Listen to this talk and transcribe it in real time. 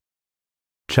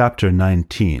Chapter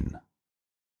 19.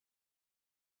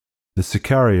 The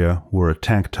Sicaria wore a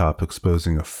tank top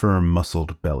exposing a firm,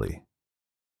 muscled belly,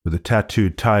 with a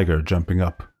tattooed tiger jumping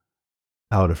up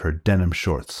out of her denim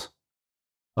shorts.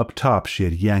 Up top, she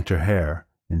had yanked her hair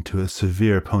into a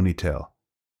severe ponytail,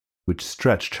 which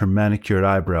stretched her manicured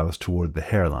eyebrows toward the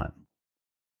hairline.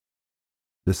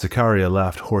 The Sicaria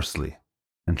laughed hoarsely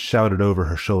and shouted over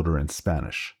her shoulder in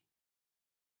Spanish.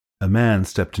 A man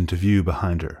stepped into view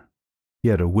behind her. He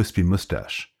had a wispy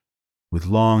mustache, with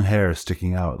long hair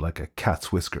sticking out like a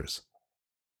cat's whiskers.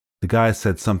 The guy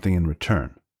said something in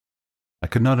return. I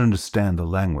could not understand the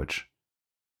language.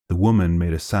 The woman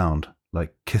made a sound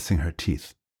like kissing her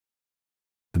teeth.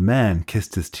 The man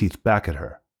kissed his teeth back at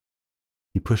her.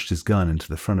 He pushed his gun into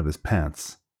the front of his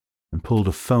pants and pulled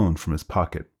a phone from his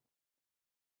pocket.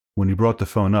 When he brought the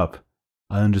phone up,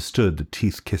 I understood the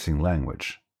teeth-kissing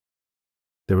language.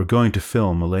 They were going to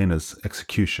film Elena's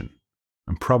execution,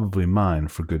 and probably mine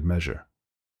for good measure.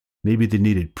 Maybe they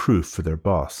needed proof for their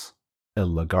boss, El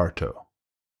Lagarto.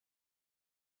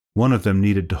 One of them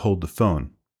needed to hold the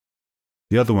phone.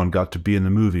 The other one got to be in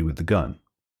the movie with the gun,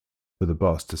 for the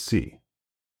boss to see.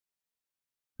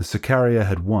 The Sicaria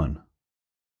had won.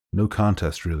 No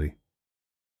contest, really.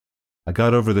 I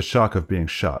got over the shock of being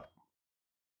shot.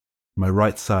 My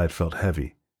right side felt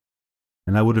heavy,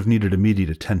 and I would have needed immediate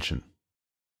attention.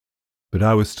 But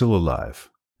I was still alive,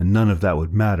 and none of that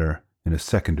would matter in a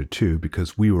second or two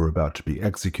because we were about to be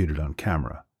executed on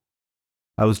camera.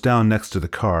 I was down next to the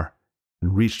car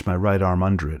and reached my right arm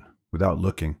under it, without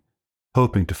looking,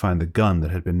 hoping to find the gun that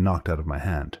had been knocked out of my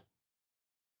hand.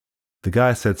 The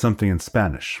guy said something in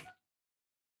Spanish.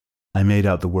 I made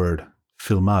out the word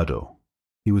filmado.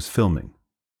 He was filming.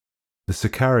 The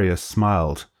Sicaria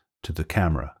smiled to the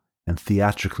camera and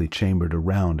theatrically chambered a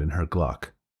round in her Glock.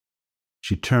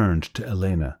 She turned to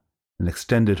Elena and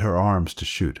extended her arms to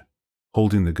shoot,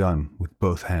 holding the gun with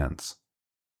both hands.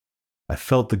 I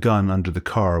felt the gun under the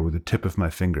car with the tip of my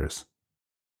fingers.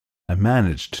 I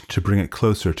managed to bring it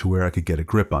closer to where I could get a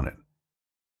grip on it.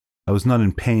 I was not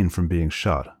in pain from being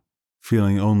shot,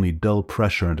 feeling only dull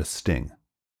pressure and a sting.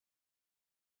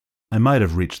 I might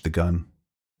have reached the gun,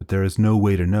 but there is no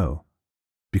way to know,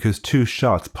 because 2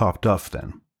 shots popped off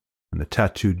then, and the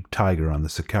tattooed tiger on the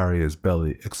Sicaria's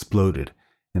belly exploded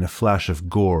in a flash of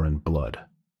gore and blood.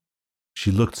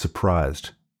 She looked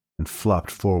surprised and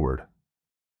flopped forward.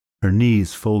 Her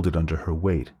knees folded under her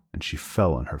weight, and she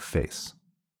fell on her face,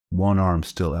 one arm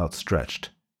still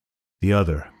outstretched, the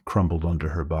other crumbled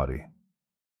under her body.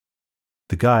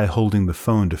 The guy holding the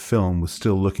phone to film was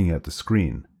still looking at the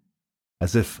screen,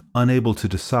 as if unable to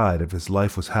decide if his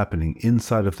life was happening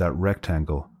inside of that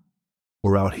rectangle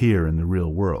or out here in the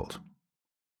real world.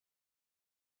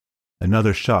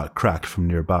 Another shot cracked from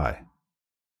nearby,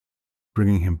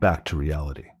 bringing him back to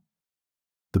reality.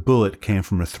 The bullet came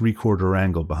from a 3/4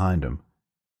 angle behind him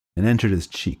and entered his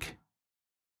cheek.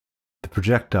 The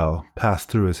projectile passed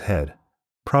through his head,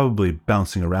 probably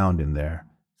bouncing around in there,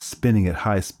 spinning at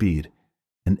high speed,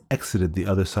 and exited the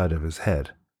other side of his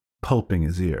head, pulping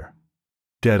his ear,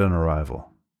 dead on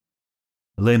arrival.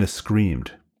 Elena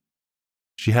screamed.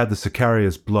 She had the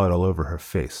Sicaria's blood all over her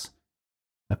face.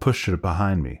 I pushed her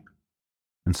behind me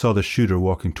and saw the shooter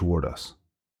walking toward us.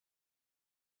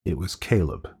 It was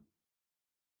Caleb.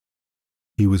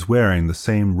 He was wearing the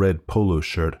same red polo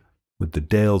shirt with the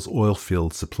Dale's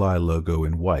Oilfield Supply logo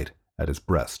in white at his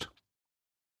breast.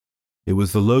 It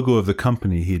was the logo of the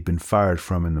company he had been fired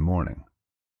from in the morning.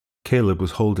 Caleb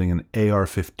was holding an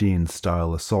AR-15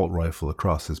 style assault rifle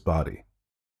across his body.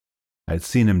 I had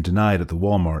seen him denied at the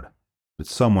Walmart, but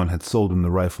someone had sold him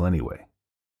the rifle anyway.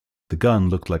 The gun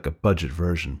looked like a budget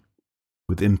version,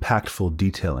 with impactful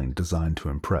detailing designed to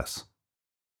impress.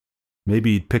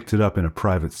 Maybe he'd picked it up in a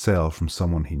private sale from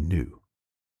someone he knew.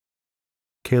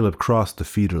 Caleb crossed the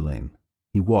feeder lane.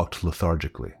 He walked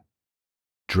lethargically,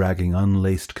 dragging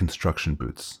unlaced construction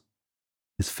boots.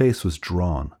 His face was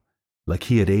drawn, like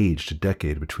he had aged a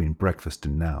decade between breakfast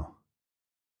and now.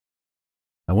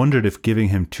 I wondered if giving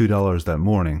him $2 that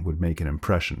morning would make an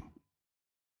impression.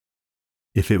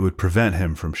 If it would prevent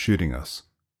him from shooting us.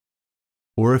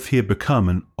 Or if he had become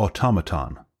an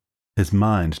automaton, his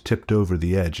mind tipped over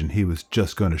the edge and he was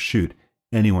just going to shoot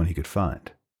anyone he could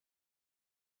find.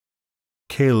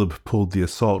 Caleb pulled the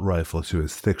assault rifle to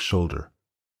his thick shoulder,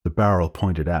 the barrel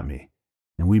pointed at me,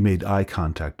 and we made eye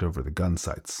contact over the gun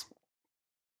sights.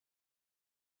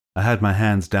 I had my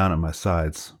hands down at my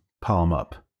sides, palm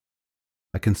up.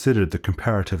 I considered the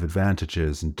comparative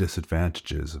advantages and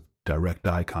disadvantages of direct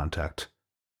eye contact.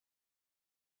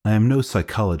 I am no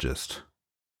psychologist,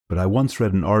 but I once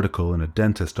read an article in a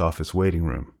dentist office waiting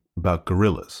room about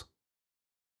gorillas.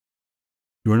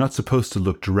 You are not supposed to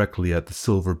look directly at the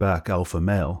silverback alpha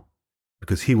male,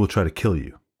 because he will try to kill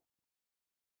you.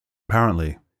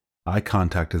 Apparently, eye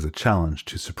contact is a challenge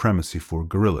to supremacy for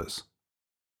gorillas.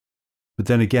 But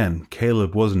then again,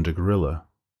 Caleb wasn't a gorilla,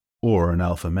 or an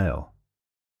alpha male.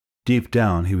 Deep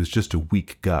down, he was just a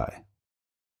weak guy.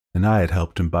 And I had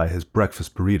helped him buy his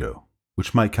breakfast burrito,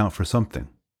 which might count for something,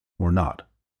 or not.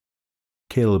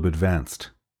 Caleb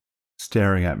advanced,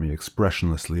 staring at me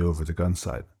expressionlessly over the gun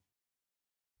sight.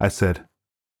 I said,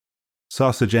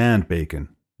 "Sausage and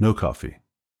bacon, no coffee.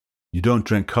 You don't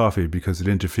drink coffee because it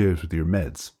interferes with your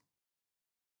meds."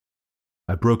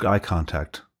 I broke eye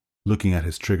contact, looking at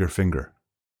his trigger finger.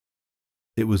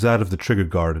 It was out of the trigger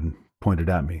guard and pointed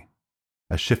at me.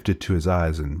 I shifted to his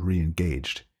eyes and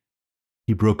re-engaged.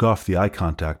 He broke off the eye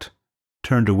contact,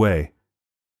 turned away,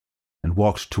 and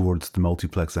walked towards the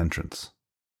multiplex entrance.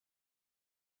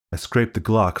 I scraped the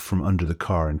Glock from under the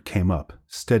car and came up,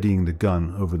 steadying the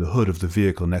gun over the hood of the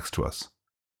vehicle next to us.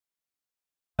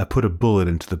 I put a bullet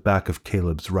into the back of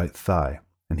Caleb's right thigh,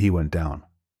 and he went down.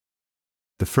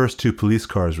 The first two police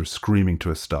cars were screaming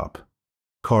to a stop,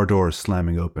 car doors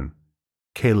slamming open.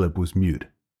 Caleb was mute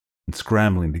and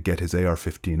scrambling to get his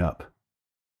AR-15 up.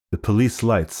 The police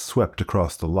lights swept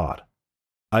across the lot,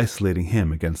 isolating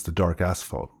him against the dark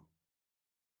asphalt.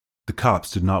 The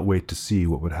cops did not wait to see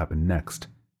what would happen next.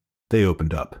 They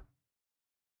opened up.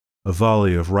 A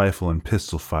volley of rifle and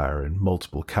pistol fire in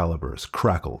multiple calibers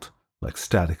crackled like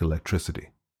static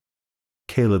electricity.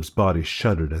 Caleb's body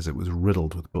shuddered as it was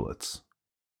riddled with bullets.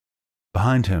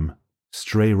 Behind him,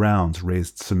 stray rounds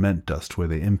raised cement dust where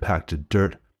they impacted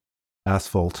dirt,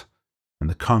 asphalt, and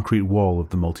the concrete wall of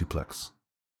the multiplex.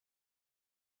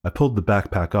 I pulled the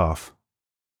backpack off,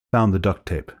 found the duct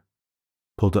tape,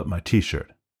 pulled up my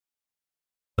t-shirt.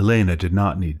 Elena did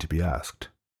not need to be asked.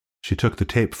 She took the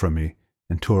tape from me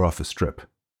and tore off a strip.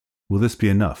 "Will this be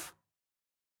enough?"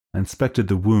 I inspected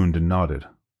the wound and nodded.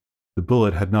 The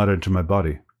bullet had not entered my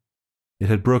body. It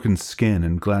had broken skin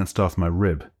and glanced off my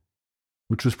rib,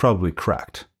 which was probably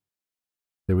cracked.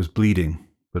 There was bleeding,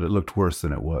 but it looked worse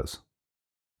than it was.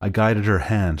 I guided her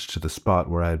hand to the spot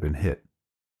where I had been hit.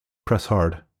 "Press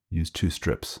hard, use 2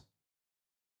 strips."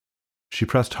 She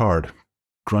pressed hard,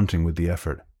 grunting with the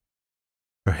effort.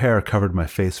 Her hair covered my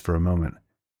face for a moment,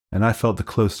 and I felt the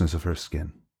closeness of her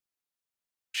skin.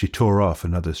 She tore off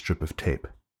another strip of tape.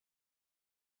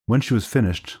 When she was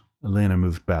finished, Elena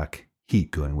moved back,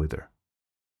 heat going with her.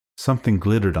 Something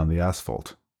glittered on the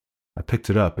asphalt. I picked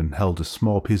it up and held a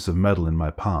small piece of metal in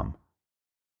my palm.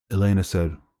 Elena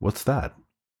said, "What's that?"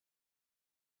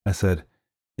 I said,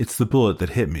 "It's the bullet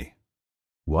that hit me."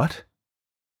 "What?"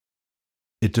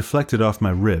 "It deflected off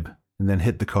my rib and then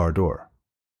hit the car door.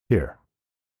 Here."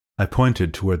 I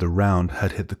pointed to where the round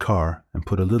had hit the car and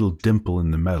put a little dimple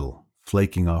in the metal,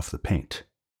 flaking off the paint.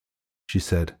 She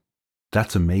said,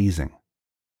 "That's amazing."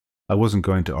 I wasn't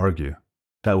going to argue.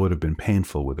 That would have been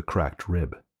painful with a cracked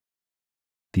rib.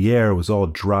 The air was all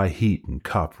dry heat and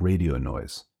cop radio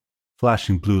noise.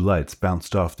 Flashing blue lights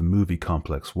bounced off the movie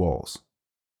complex walls.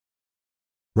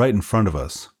 Right in front of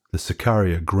us, the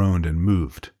Sicaria groaned and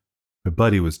moved. Her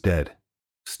buddy was dead,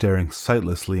 staring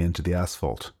sightlessly into the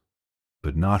asphalt,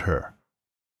 but not her.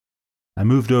 I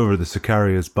moved over the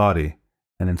Sicaria's body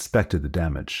and inspected the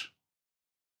damage.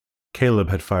 Caleb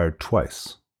had fired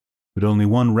twice, but only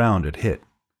one round had hit.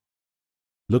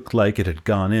 Looked like it had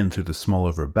gone in through the small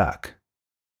of her back,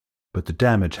 but the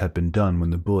damage had been done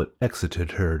when the bullet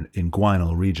exited her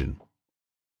inguinal region.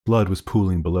 Blood was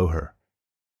pooling below her.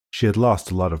 She had lost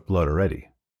a lot of blood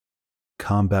already.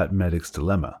 Combat medic's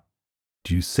dilemma.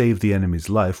 Do you save the enemy's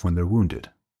life when they're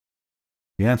wounded?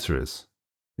 The answer is,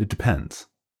 it depends.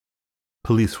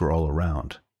 Police were all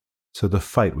around, so the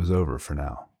fight was over for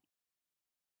now.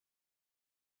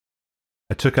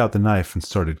 I took out the knife and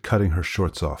started cutting her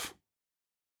shorts off.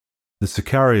 The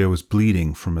Sicaria was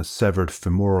bleeding from a severed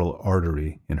femoral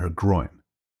artery in her groin,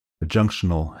 a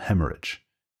junctional hemorrhage.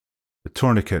 The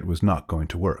tourniquet was not going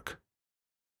to work.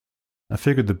 I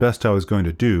figured the best I was going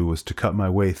to do was to cut my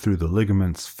way through the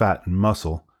ligaments, fat, and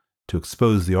muscle to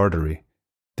expose the artery,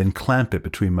 then clamp it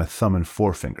between my thumb and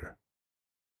forefinger.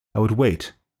 I would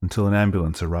wait until an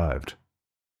ambulance arrived,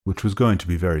 which was going to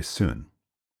be very soon.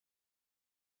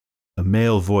 A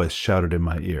male voice shouted in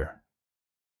my ear,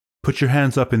 "Put your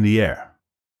hands up in the air."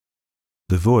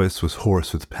 The voice was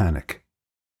hoarse with panic.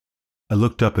 I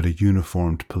looked up at a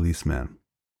uniformed policeman.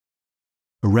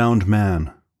 A round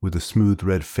man with a smooth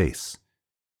red face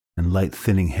and light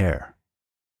thinning hair.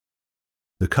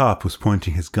 The cop was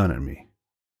pointing his gun at me.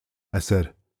 I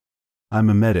said, "I'm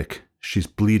a medic. She's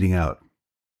bleeding out."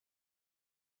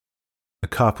 The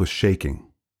cop was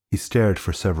shaking. He stared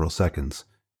for several seconds,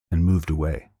 and moved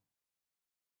away.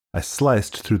 I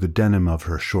sliced through the denim of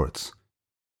her shorts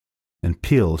and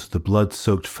peeled the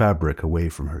blood-soaked fabric away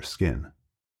from her skin.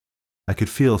 I could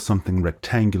feel something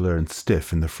rectangular and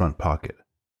stiff in the front pocket,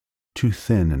 too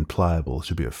thin and pliable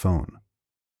to be a phone.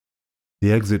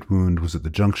 The exit wound was at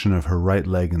the junction of her right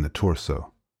leg and the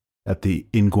torso, at the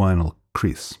inguinal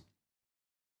crease.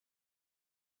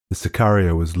 The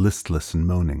Sicaria was listless and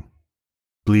moaning,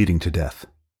 bleeding to death.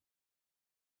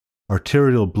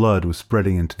 Arterial blood was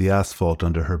spreading into the asphalt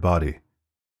under her body,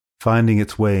 finding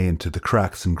its way into the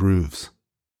cracks and grooves.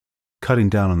 Cutting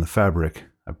down on the fabric,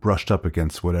 I brushed up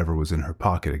against whatever was in her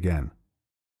pocket again,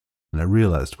 and I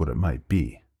realized what it might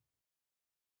be.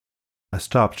 I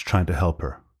stopped trying to help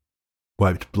her,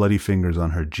 wiped bloody fingers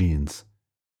on her jeans,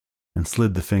 and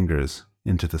slid the fingers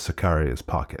into the Sicaria's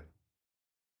pocket.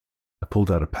 I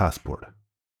pulled out a passport,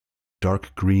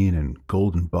 dark green and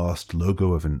gold-embossed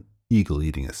logo of an eagle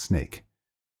eating a snake,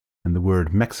 and the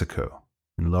word Mexico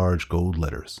in large gold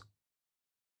letters.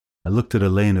 I looked at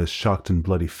Elena's shocked and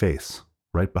bloody face,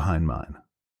 right behind mine.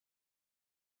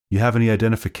 "You have any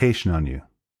identification on you?"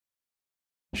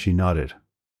 She nodded.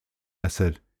 I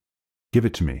said, "Give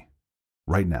it to me,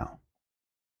 right now."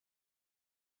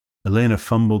 Elena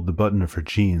fumbled the button of her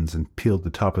jeans and peeled the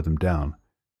top of them down,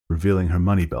 revealing her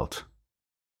money belt.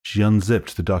 She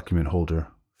unzipped the document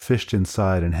holder, fished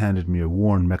inside, and handed me a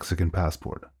worn Mexican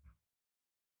passport.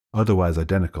 Otherwise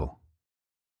identical,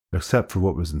 except for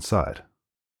what was inside.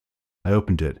 I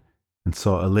opened it and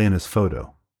saw Elena's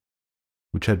photo,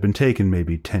 which had been taken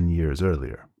maybe 10 years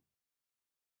earlier.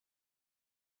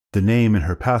 The name in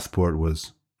her passport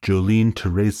was Jolene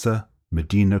Teresa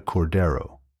Medina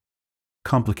Cordero.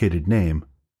 Complicated name,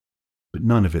 but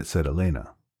none of it said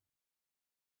Elena.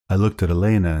 I looked at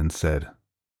Elena and said,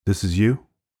 "This is you?"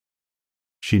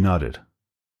 She nodded.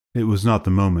 It was not the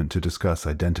moment to discuss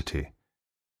identity.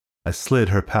 I slid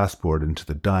her passport into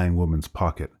the dying woman's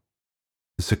pocket.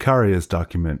 The Sicaria's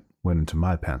document went into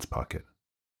my pants pocket.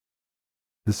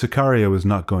 The Sicaria was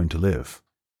not going to live,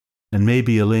 and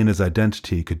maybe Elena's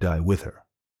identity could die with her.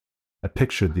 I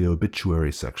pictured the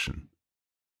obituary section.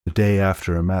 The day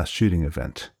after a mass shooting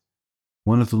event,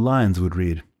 one of the lines would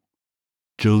read,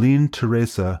 "Jolene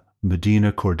Teresa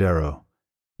Medina Cordero,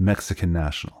 Mexican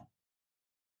national."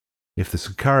 If the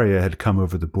Sicaria had come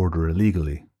over the border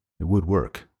illegally, it would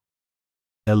work.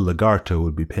 El Lagarto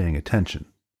would be paying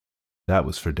attention. That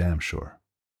was for damn sure.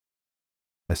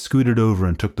 I scooted over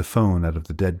and took the phone out of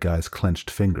the dead guy's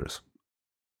clenched fingers.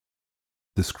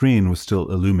 The screen was still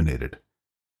illuminated.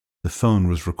 The phone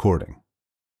was recording.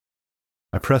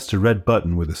 I pressed a red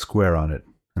button with a square on it,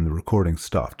 and the recording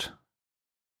stopped.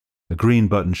 A green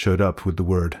button showed up with the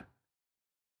word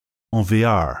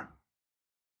Enviar.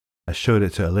 I showed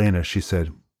it to Elena. She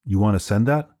said, "You want to send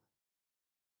that?"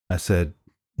 I said,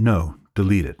 "No,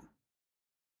 delete it."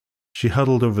 She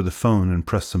huddled over the phone and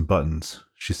pressed some buttons.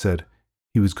 She said,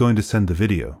 "He was going to send the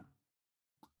video."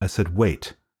 I said,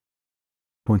 "Wait."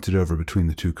 Pointed over between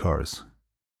the two cars.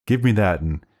 "Give me that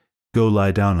and go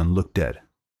lie down and look dead."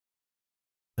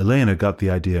 Elena got the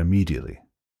idea immediately.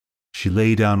 She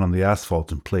lay down on the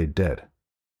asphalt and played dead.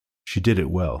 She did it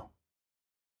well.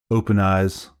 Open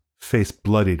eyes, face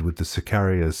bloodied with the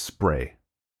Sicaria's spray.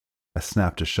 I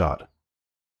snapped a shot.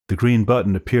 The green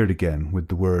button appeared again with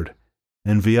the word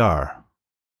Enviar,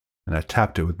 and I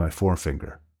tapped it with my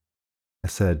forefinger. I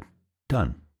said,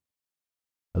 "Done."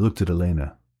 I looked at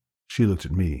Elena. She looked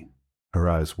at me, her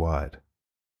eyes wide.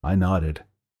 I nodded,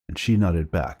 and she nodded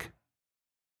back.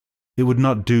 It would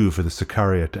not do for the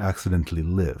Sicaria to accidentally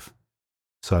live,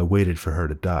 so I waited for her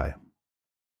to die.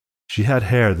 She had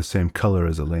hair the same color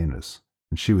as Elena's,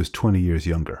 and she was 20 years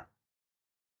younger.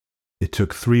 It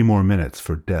took 3 more minutes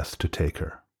for death to take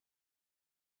her.